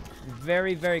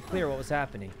 very, very clear what was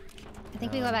happening. I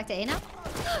think we go back to A now.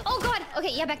 Oh god.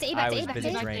 Okay, yeah, back to A. I Back to was A. Back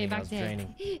busy to A. draining. I back was to A.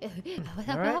 draining.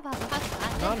 Alright.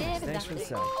 Anonymous, thanks for the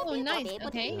sub. Oh, nice.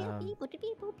 Okay.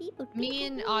 Me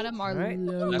and Autumn. Autumn are Alright.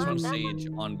 Last one, Sage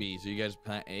on B. So you guys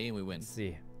plant A and we win. Let's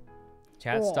see.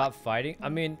 Chat, stop fighting. I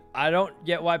mean, I don't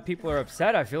get why people are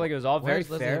upset. I feel like it was all Why very is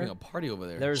Leslie fair. having a party over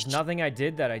there? There's nothing I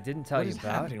did that I didn't tell What you is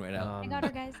about. happening right now? I got her,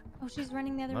 guys. Oh, she's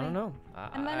running the other way. I don't know. I'm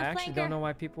I gonna actually flank don't her. know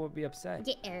why people would be upset.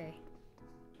 Get her.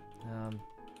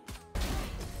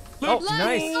 Oh,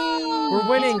 nice. We're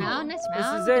winning. Nice round. This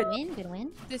is Good it. win. Good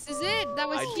win. This is it. That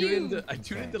was I huge.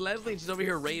 tuned into Leslie and she's over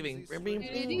here raving. Here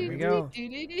we go.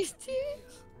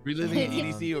 Reliving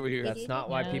EDC over here. That's not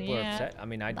why Yeah, people are yeah. upset. I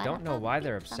mean, I don't know why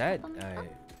they're upset.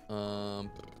 All Um,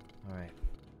 right.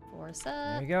 Force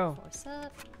There up. you go. Force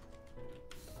up.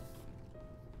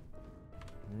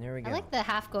 And there we go. I like the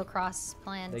half go across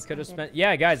plan. They It's could have kinda spent.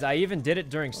 Yeah, guys, I even did it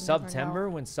during We'll never September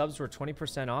when subs were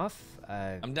 20% off.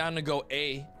 I'm down to go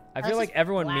A. I Let's feel like just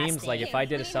everyone blast memes like it. if I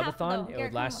did a We need half subathon, though. it Garrett, would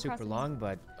come last across super me. long,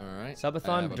 but All right. I have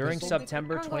subathon a during pistol.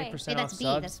 September, Wrong way. 20% Hey, off that's B.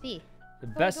 subs. That's B. The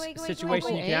best wait, wait, situation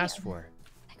wait, you can wait. ask for.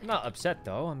 I'm not upset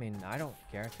though. I mean, I don't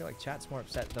care. I feel like chat's more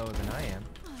upset though than I am.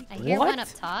 I hear What? one up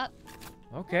top.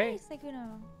 Okay. Nice,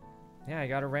 Sykkuno. Yeah, I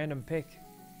got a random pick.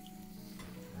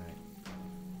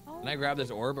 Oh. Can I grab this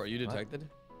orb? Are you detected?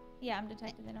 Yeah, I'm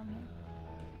detected in on me.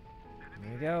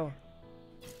 There you go.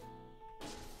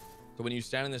 So when you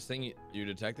stand in this thing, you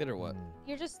detected or what?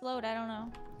 You're just slowed. I don't know.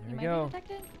 There You we might go. be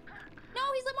detected. No,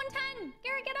 he's at 110.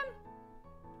 Garrett, get him.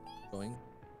 Going.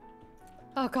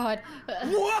 Oh god.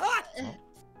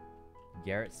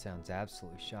 Garrett sounds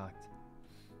absolutely shocked.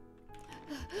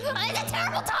 It's a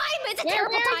terrible time. It's a Where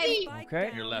terrible is time. he? Okay.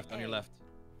 On your left. On your left.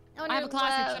 Oh, I have no, a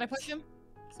classic. Should I push him?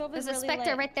 Sova's There's a really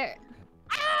specter lit. right there.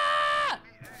 Ah!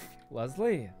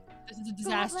 Leslie. This is a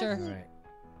disaster. All right.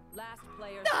 Last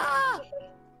player. Ah!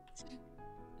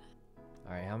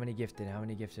 All right. How many gifted? How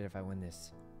many gifted if I win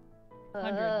this?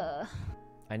 100.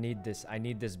 I need this. I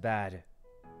need this bad.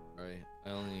 All right. I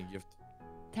only gift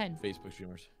 10. Facebook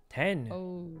streamers. 10.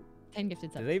 Oh, 10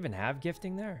 gifted Do subs. they even have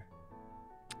gifting there?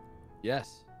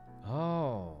 Yes.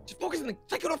 Oh. Just focus on the.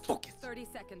 Take it off. Focus. 30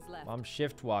 seconds left. I'm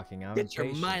shift walking. I'm Get your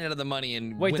impatient. mind out of the money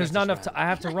and. Wait, win there's us not this enough round. time. I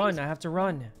have to run. I have to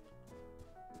run.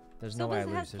 There's no way I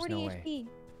Sova's lose. has There's 40 no way. HP.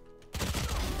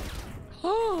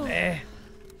 Oh. Eh.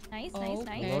 Nice, nice,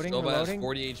 Okay. nice. Loading, Sova has reloading.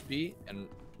 40 HP and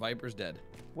Viper's dead.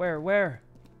 Where?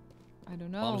 I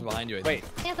don't know. Bomb's behind you. I Wait,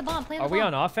 think. Plant the bomb. Plant the are bomb. we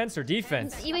on offense or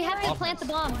defense? We have to plant the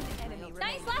bomb.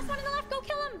 Nice, last one on the left. Go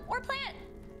kill him or plant.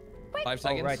 Quick. 5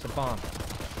 seconds. Oh, right, the bomb.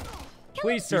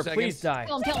 Please, sir, 2 please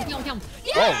seconds. die. Kill him.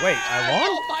 Oh, wait, I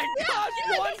Oh my gosh!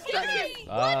 1 second.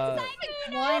 won?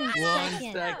 1 1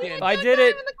 second. second. I did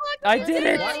it. I did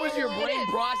it. Why was your brain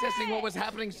processing what was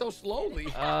happening so slowly?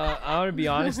 I want to be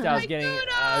honest. I was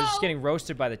just getting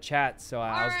roasted by the chat, so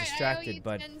I was Alright, distracted. I owe you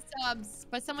But 10 subs,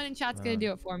 but someone in chat's gonna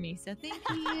do it for me. So thank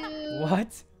you.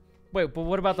 what? Wait, but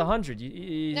what about the 100?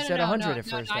 You No, said no, 100 no, at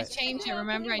first. I right? changed it.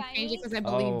 Remember, Can I you buy changed it me? because I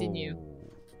believed in you.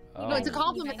 Oh, No, it's a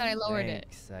compliment that I lowered it.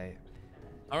 thanks.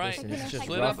 All right, Listen, it's just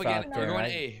split rough up again. out there, We're going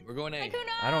right? A. We're going A. Sykkuno,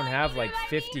 I don't have you like gonna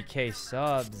buy me? 50k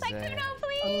subs. Sykkuno,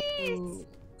 please.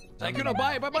 Sykkuno,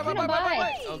 buy.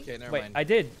 Okay, never Wait, mind. I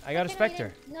did. I got a Sykkuno,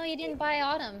 Spectre. No, you didn't buy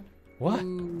Autumn. What?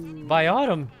 By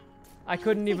Autumn? I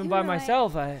couldn't even buy Sykkuno,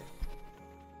 myself.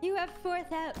 You have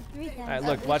 4,000, 3,000. All right,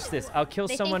 look, watch this. I'll kill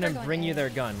They think someone we're and going bring you A. their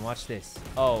gun. Watch this.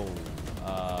 Oh.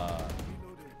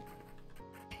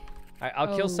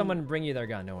 I'll kill someone and bring you their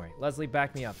gun. Don't worry. Leslie,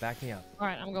 back me up. Back me up. All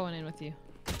right, I'm going in with you.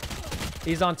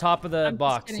 He's on top of the I'm just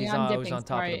box. kidding, He's I'm on. He was dipping, on top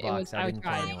sorry, of the it box. was- I I didn't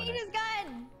kill tried. I anyone. need his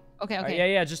gun. Okay, All right,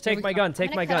 okay. yeah. Just take we my go. gun. Take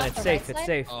I'm my gonna gun. cut It's off the safe. right It's side.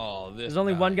 safe. Oh, this. There's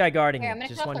only guy. one guy guarding Here, I'm it. gonna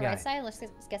Just cut one off the guy. right side.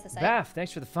 Let's guess the side. Bath,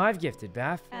 thanks for the 5 gifted.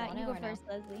 Bath. I You go know. first,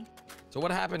 Leslie. So what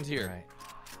happens All here?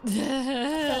 right.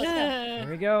 Here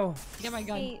we go. Get my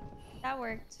gun. Hey, that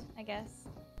worked, I guess.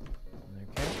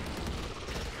 Okay.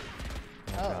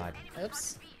 Oh, God.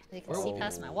 Oops. You can Whoa. see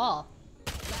past my wall.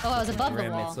 Oh, I was above the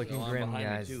Grim. wall. It's looking No, I'm grim, behind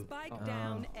me guys. too. Spike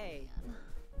down A.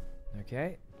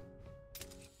 Okay.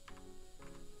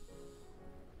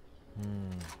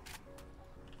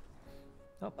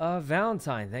 Oh,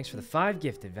 Valentine. Thanks for the 5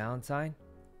 gifted, Valentine.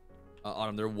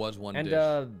 Autumn, there was one And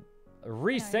dish.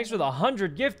 Reese, thanks for the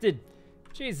 100 gifted.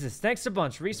 Jesus, thanks a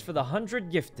bunch, Reese, for the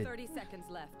 100 gifted. 30 seconds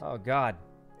left. Oh God.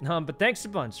 But thanks a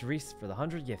bunch, Reese, for the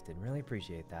 100 gifted. Really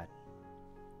appreciate that.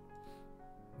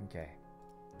 Okay.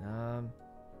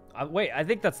 Wait, I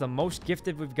think that's the most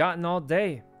gifted we've gotten all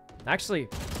day. Actually,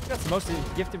 that's the most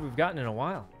gifted we've gotten in a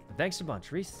while. But thanks a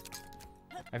bunch, Reese.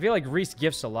 I feel like Reese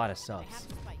gifts a lot of subs.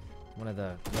 One of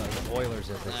the Oilers,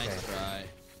 as they Nice say. try.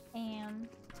 And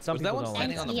Some Was that people one don't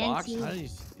standing like on the box? TNT. How did he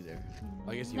see there?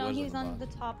 I guess he no, was he was on on the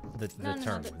the box. top. the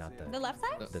term, not the left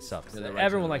side. the subs. Yeah, the right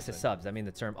Everyone side, likes right the side. subs. I mean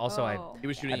the term. Also, Oh. He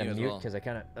was I shooting had you to as mute well.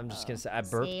 because I'm just gonna say I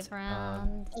burped. Save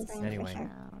round. Anyway.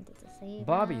 Round. It's a save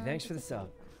Bobby, round. thanks for the sub.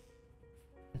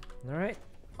 All right.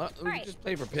 We Alright, could just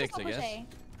play for picks, I Just guess. A.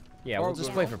 Yeah, Or we'll just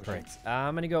go play for for picks. picks.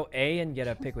 I'm gonna go A and get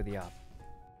a pick with the op.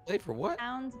 Play for what?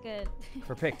 Sounds good.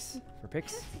 For picks. For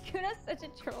picks. Sykkuno's such a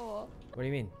troll. What do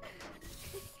you mean?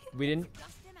 We didn't.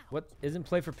 What isn't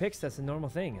play for picks? That's a normal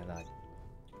thing. I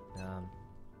thought.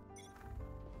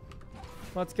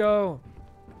 Let's go.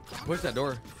 Push that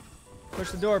door.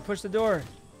 Push the door. Push the door.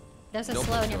 There's a Nope.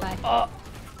 slow nearby. Oh.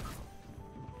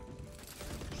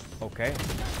 Okay.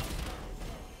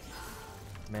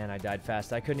 Man, I died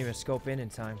fast. I couldn't even scope in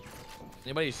time.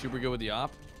 Anybody super good with the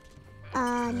op?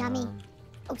 Not me. Um,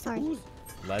 Oh, sorry.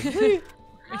 Leslie.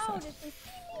 How did they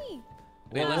see me?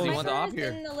 Hey, Whoa, Leslie, whoa. you want the My op phone is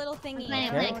here? in the little thingy. Playing, I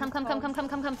playing. don't know Come. what it's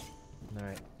called. All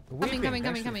right. Coming, Weeping. coming,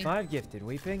 Thanks for coming. 5 gifted.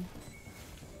 Weeping.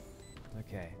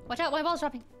 Okay. Watch out, my ball's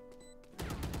dropping.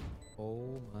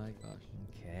 Oh my gosh.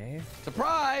 Okay.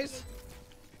 Surprise!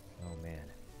 Oh man.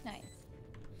 Nice.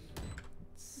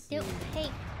 Let's Dude, see. hey.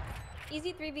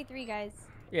 Easy 3v3, guys.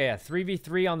 Yeah,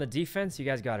 3v3 on the defense. You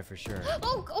guys got it for sure.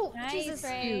 Oh, Nice, Jesus.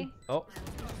 Ray. Oh.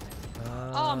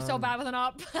 Oh, I'm so bad with an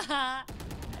op.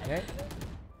 Okay.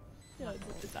 Yeah,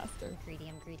 it's a disaster.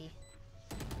 I'm greedy.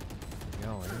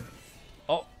 Going.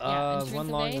 Oh, Yeah, entrance one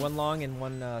of long, A. one long, and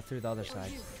one through the other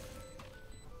side.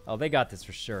 Oh, they got this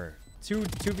for sure.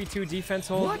 2v2 defense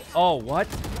hold. What? Oh, what?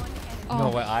 Oh. No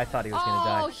way. I thought he was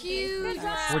gonna Oh, die. huge.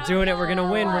 We're doing it. We're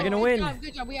gonna win. We're gonna Good win. job,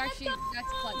 good job. We actually,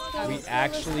 that's clutch. We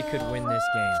actually could win this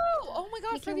game. Oh my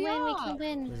god, We for can the win, we op. can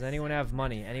win. Does anyone have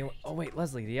money? Anyone? Oh wait,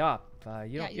 Leslie, the op.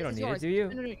 You don't it's need it, yours. do you?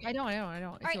 No, I don't. It's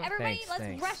All right, yours. everybody, Thanks, let's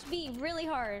thanks. rush B really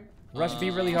hard. Rush B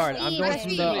really hard. I'm Rush going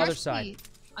B, from the rush other B. side.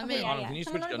 I'm Okay, in. Autumn, can you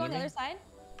Someone switch wanna go on gun the to other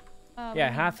me? side?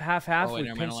 Yeah, half Oh, wait, with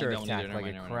never mind, I don't pincer like that one attack either. like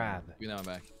Never a mind. crab. Give me that one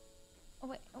back. Oh,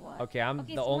 wait, what? Okay, I'm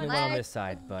Okay, the so only one on let's- this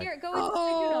side, but Garrett, go with Sykkuno.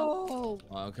 Oh.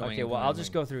 I'm coming, okay. I'm Well, coming, I'll I'm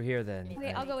just coming. go through here then.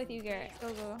 Okay, I'll go with you, Garrett.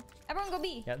 Go. Everyone go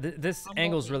B. Yeah, this I'm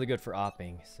angle's going. really good for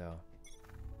opping. So.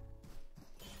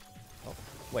 Oh,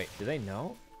 wait. Do they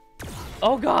know?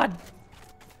 Oh God!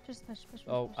 Just push.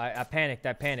 Oh, I panicked.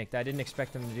 I didn't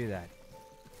expect them to do that.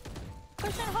 Push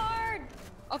it hard.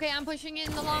 Okay, I'm pushing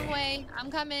in the long way.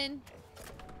 I'm coming.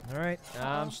 All right,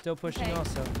 I'm still pushing Okay.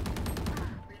 also.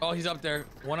 Oh, he's up there.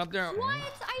 One up there. What?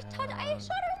 I shot her in the face.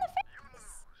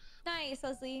 Nice,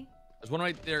 Leslie. There's one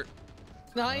right there.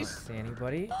 Nice. See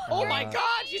anybody? Oh my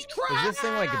God, she's cracked. Is this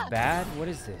thing like bad? What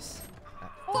is this?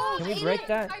 Can we break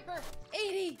that?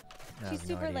 80. I She's have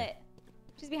no super idea. lit.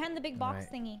 She's behind the big box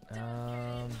Alright.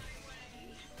 thingy.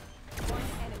 One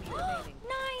enemy remaining.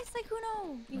 Nice,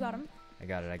 Sykkuno. You got him. I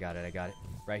got it.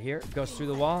 Right here. Goes through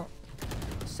the wall.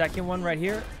 Second one right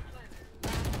here.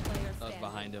 That was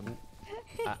behind him.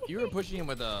 You were pushing him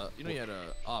with a, you know, you had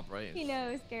a op, right? He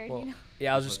knows, scared. Well, He knows.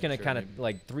 yeah, I was just Wasn't gonna sure, kind of maybe.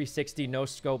 like 360 no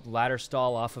scope ladder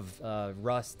stall off of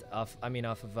Rust. Off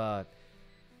of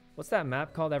what's that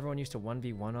map called? Everyone used to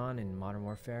 1v1 on in Modern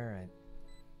Warfare.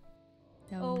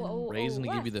 Ray's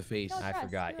gonna give you the Rust. face. No, I Rust,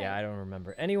 forgot. you're Yeah, right. I don't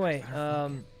remember. Anyway,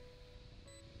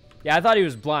 yeah, I thought he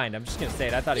was blind. I'm just gonna say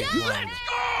it. I thought he was blind.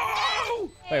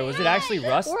 Wait, was it actually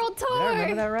Rust? World Did I remember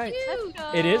tour. that right? Let's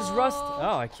go. It is Rust.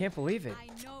 Oh, I can't believe it. I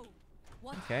know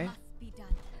what Okay. must be done.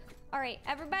 All right,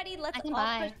 everybody, let's I can all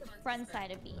buy. push the front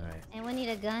side of B. All right. Anyone need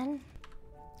a gun?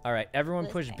 All right. Everyone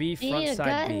This push way. B, Do you front need a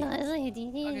side gun? B. Leslie, do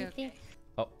you need anything?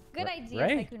 Oh, Good Ra- idea,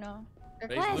 Ray? Sykkuno.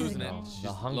 Ray's losing it. Oh, She's the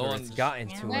low hunger on- it's gotten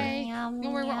to her. Ray, don't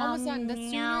worry, we're almost done. The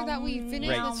sooner that we finish,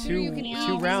 Right, the sooner you can eat.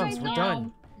 two rounds. We're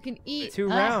done. You can eat. 2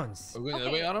 rounds. Are we going the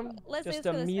other way on him? Leslie, Just let's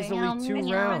a go this way. measly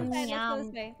 2 rounds. Let's go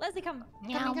this way. Leslie, come.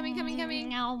 Coming.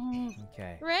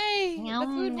 Okay. Ray, the Yum,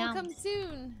 food will yum. come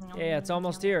soon. Yeah, it's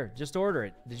almost here. Just order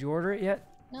it. Did you order it yet?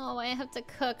 No, I have to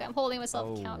cook. I'm holding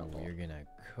myself accountable. You're gonna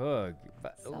cook.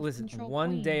 But listen, Self-control one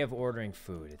queen. day of ordering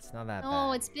food. It's not that No,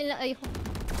 bad. it's been a...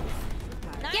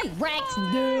 Nice. Get wrecked,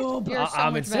 noob! You're so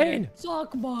I'm much better. insane.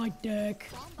 Suck my dick.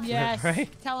 Yes. Right?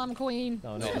 Tell him, queen.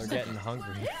 No, they're getting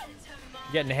hungry.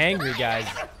 Getting hangry, guys.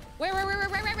 Wait.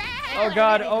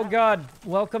 Oh God.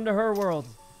 Welcome to her world.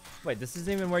 Wait, this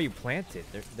isn't even where you planted.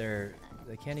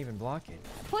 They can't even block it.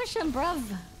 Push him, bruv.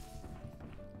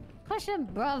 Push him,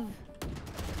 bruv.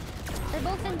 They're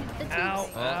both in the tubes.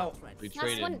 Ow. We Last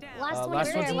traded. one, last last one is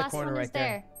one's there. in the Last corner one right is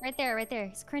there. Right there.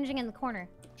 He's cringing in the corner.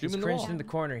 Shoot He's him in the cringed wall. in the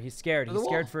corner. He's scared. To the He's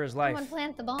scared wall. for his life. Someone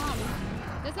plant the bomb.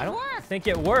 I Doesn't don't work. think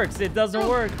it works. It doesn't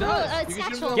work. You can shoot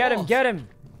him in the Get him. wall. Get him.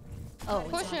 Oh,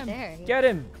 Push he's not him. there. Get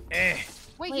him.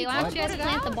 Wait, Wait, you why don't you guys teleported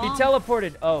plant the out? He bomb?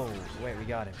 teleported. Oh, wait, we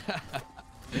got him.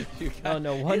 You Oh, got-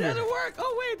 no It wonder. doesn't work.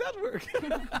 Oh wait,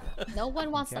 it does work. No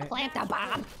one wants to Okay. plant the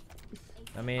bomb.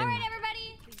 I mean, All right,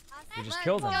 everybody. we just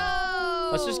killed him. Go.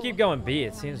 Let's just keep going B.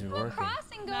 It seems to be We'll working. cross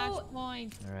and Match go.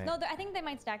 point. All right. No, I think they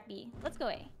might stack B. Let's go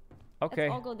A. Okay.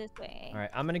 Let's all go this way. All right.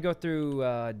 I'm gonna go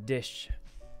through dish.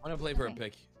 I'm gonna play for a Okay.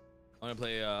 pick. I'm gonna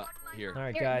play here. All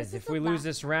right, Here, guys. this is If the we lose last-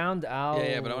 this round, I'll.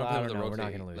 Yeah, but I wanna play I with don't the know. We're not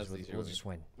rotate. gonna lose. That's We'll easier. just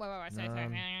win. Wait.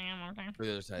 Sorry. For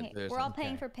the other side. Okay, For the other we're all side. paying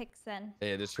Okay. for picks then.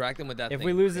 Yeah, distract them with that. If thing.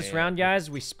 we lose this Yeah. round, guys,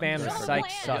 we spam Show the them the psych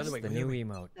plan. sucks, The other way, the the new other way.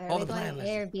 emote. Are Oh, we the going plan,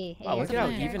 A or B? Wow, look at how A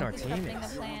or even our B? team Disrupting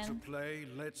is. the plan. Play,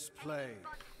 let's play.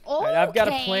 All right, I've got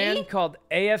a Okay. plan called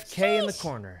AFK in the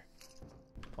corner.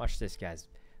 Watch this, guys.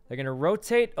 They're gonna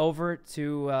rotate over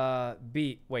to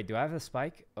B. Wait, do I have a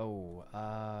spike? Oh,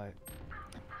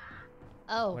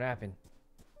 Oh. what happened?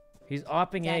 He's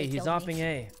opping A. Daddy He's killed me. opping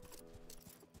A.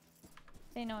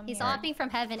 They know I'm He's here. opping from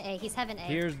heaven A. He's heaven A.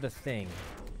 Here's the thing.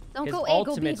 Don't His go A, go B,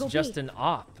 ultimate's go B. just an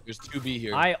op. There's 2B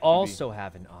here. I 2B. also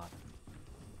have an op.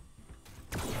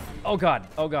 Oh God.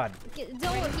 Oh God.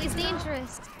 Don't. He's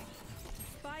dangerous.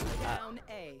 Spike down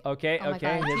A. Okay. Oh my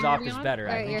okay. God. His op is better.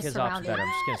 I Alright, think you're his op's surrounded. better. I'm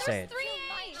just gonna say it.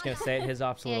 Three. Just gonna say it. His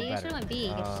op's a Yeah, little you better. should have went B. You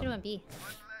should have went B.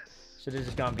 Should have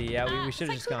just gone B. Yeah, we should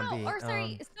have just gone B. Sykkuno, or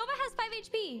sorry, Silva has 5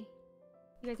 HP.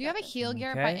 guys Do you have a got this. heal,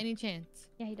 Garrett, by Okay. any chance?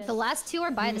 Yeah, he does. The last two are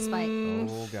by the spike.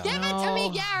 Oh God. Give it to me,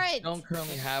 Garrett! Don't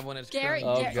currently have one. It's Garrett,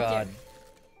 currently- Oh Garrett, God.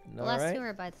 The All last right. two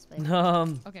are by the spike.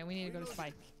 Okay, we need to go to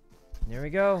Spike. There we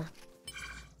go.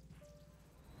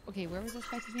 Okay, where was the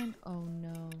Spike again? Oh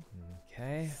no.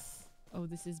 Okay. Oh,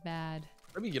 this is bad.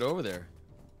 Let me get over there.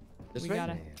 This We way?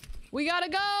 gotta- We gotta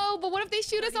go, but what if they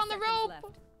shoot us 30 on the seconds rope? left.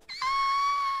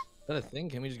 Is that a thing?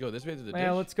 Can we just go this way to the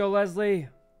Well, dish? let's go, Leslie.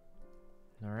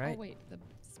 All right. Oh wait, the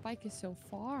Spike is so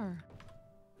far.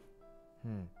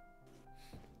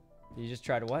 You just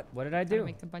tried to what? What did I Gotta do?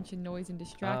 make a bunch of noise and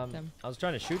distract them. I was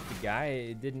trying to shoot the guy.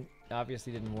 It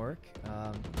obviously didn't work.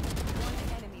 One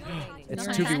enemy remaining. It's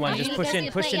No, 2v1. you Just guys push need in,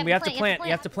 to push plant, in. you We have have to to plant. plant,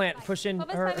 You have to plant. Push in.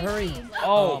 Bubba's Hurry. 5 HP.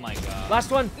 Oh, Oh my God.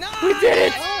 last one. We did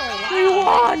it. Oh, We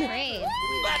won. Great.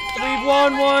 We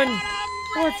won one.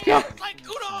 Let's go.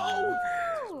 Sykkuno!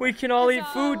 We can all eat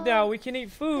food now. We can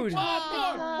eat food.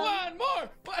 One more.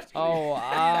 Let's go. Oh,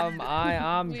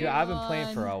 I'm We good. I've been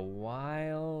playing for won. a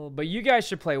while, but you guys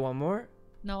should play one more.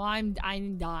 No, I'm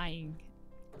dying.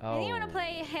 I think you want Oh. to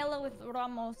play Halo with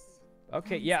Ramos.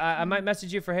 Okay, yeah, I might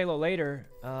message you for Halo later.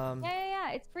 Yeah.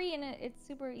 Yeah, it's free and it's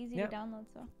super easy Yeah. to download.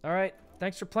 So. All right.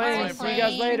 Thanks for playing. Alright, See you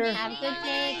guys later. Have a good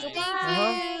day. Thanks, Uh-huh.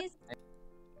 guys.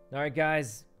 All right,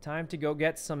 guys. Time to go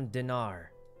get some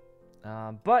dinar.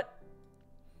 But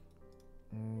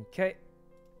okay, it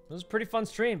was a pretty fun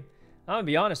stream. I'm gonna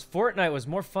be honest. Fortnite was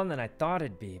more fun than I thought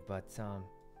it'd be, but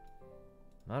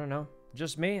I don't know.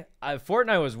 Just me.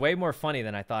 Fortnite was way more funny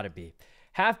than I thought it'd be.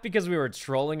 Half because we were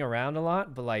trolling around a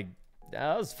lot, but like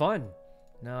that was fun.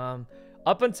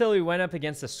 Up until we went up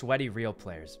against the sweaty real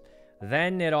players,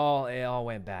 then it all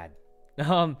went bad.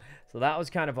 So that was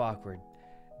kind of awkward.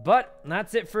 But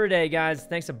that's it for today, guys.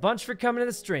 Thanks a bunch for coming to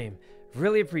the stream.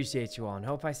 Really appreciate you all, and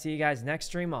hope I see you guys next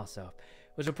stream also,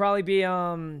 which will probably be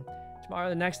tomorrow or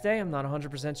the next day. I'm not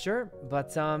 100% sure,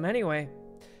 but anyway,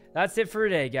 that's it for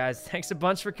today, guys. Thanks a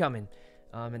bunch for coming,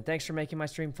 and thanks for making my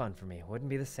stream fun for me. It wouldn't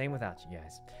be the same without you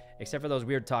guys, except for those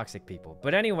weird toxic people.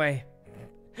 But anyway,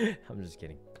 I'm just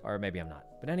kidding, or maybe I'm not.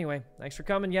 But anyway, thanks for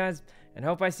coming, guys, and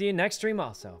hope I see you next stream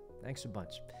also. Thanks a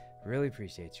bunch. Really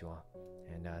appreciate you all.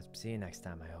 And see you next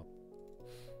time, I hope.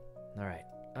 All right.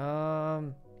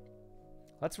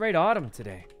 Let's raid Autumn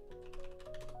today.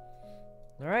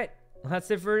 All right. That's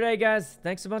it for today, guys.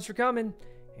 Thanks so much for coming.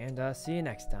 And see you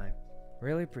next time.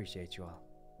 Really appreciate you all.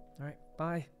 All right.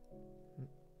 Bye.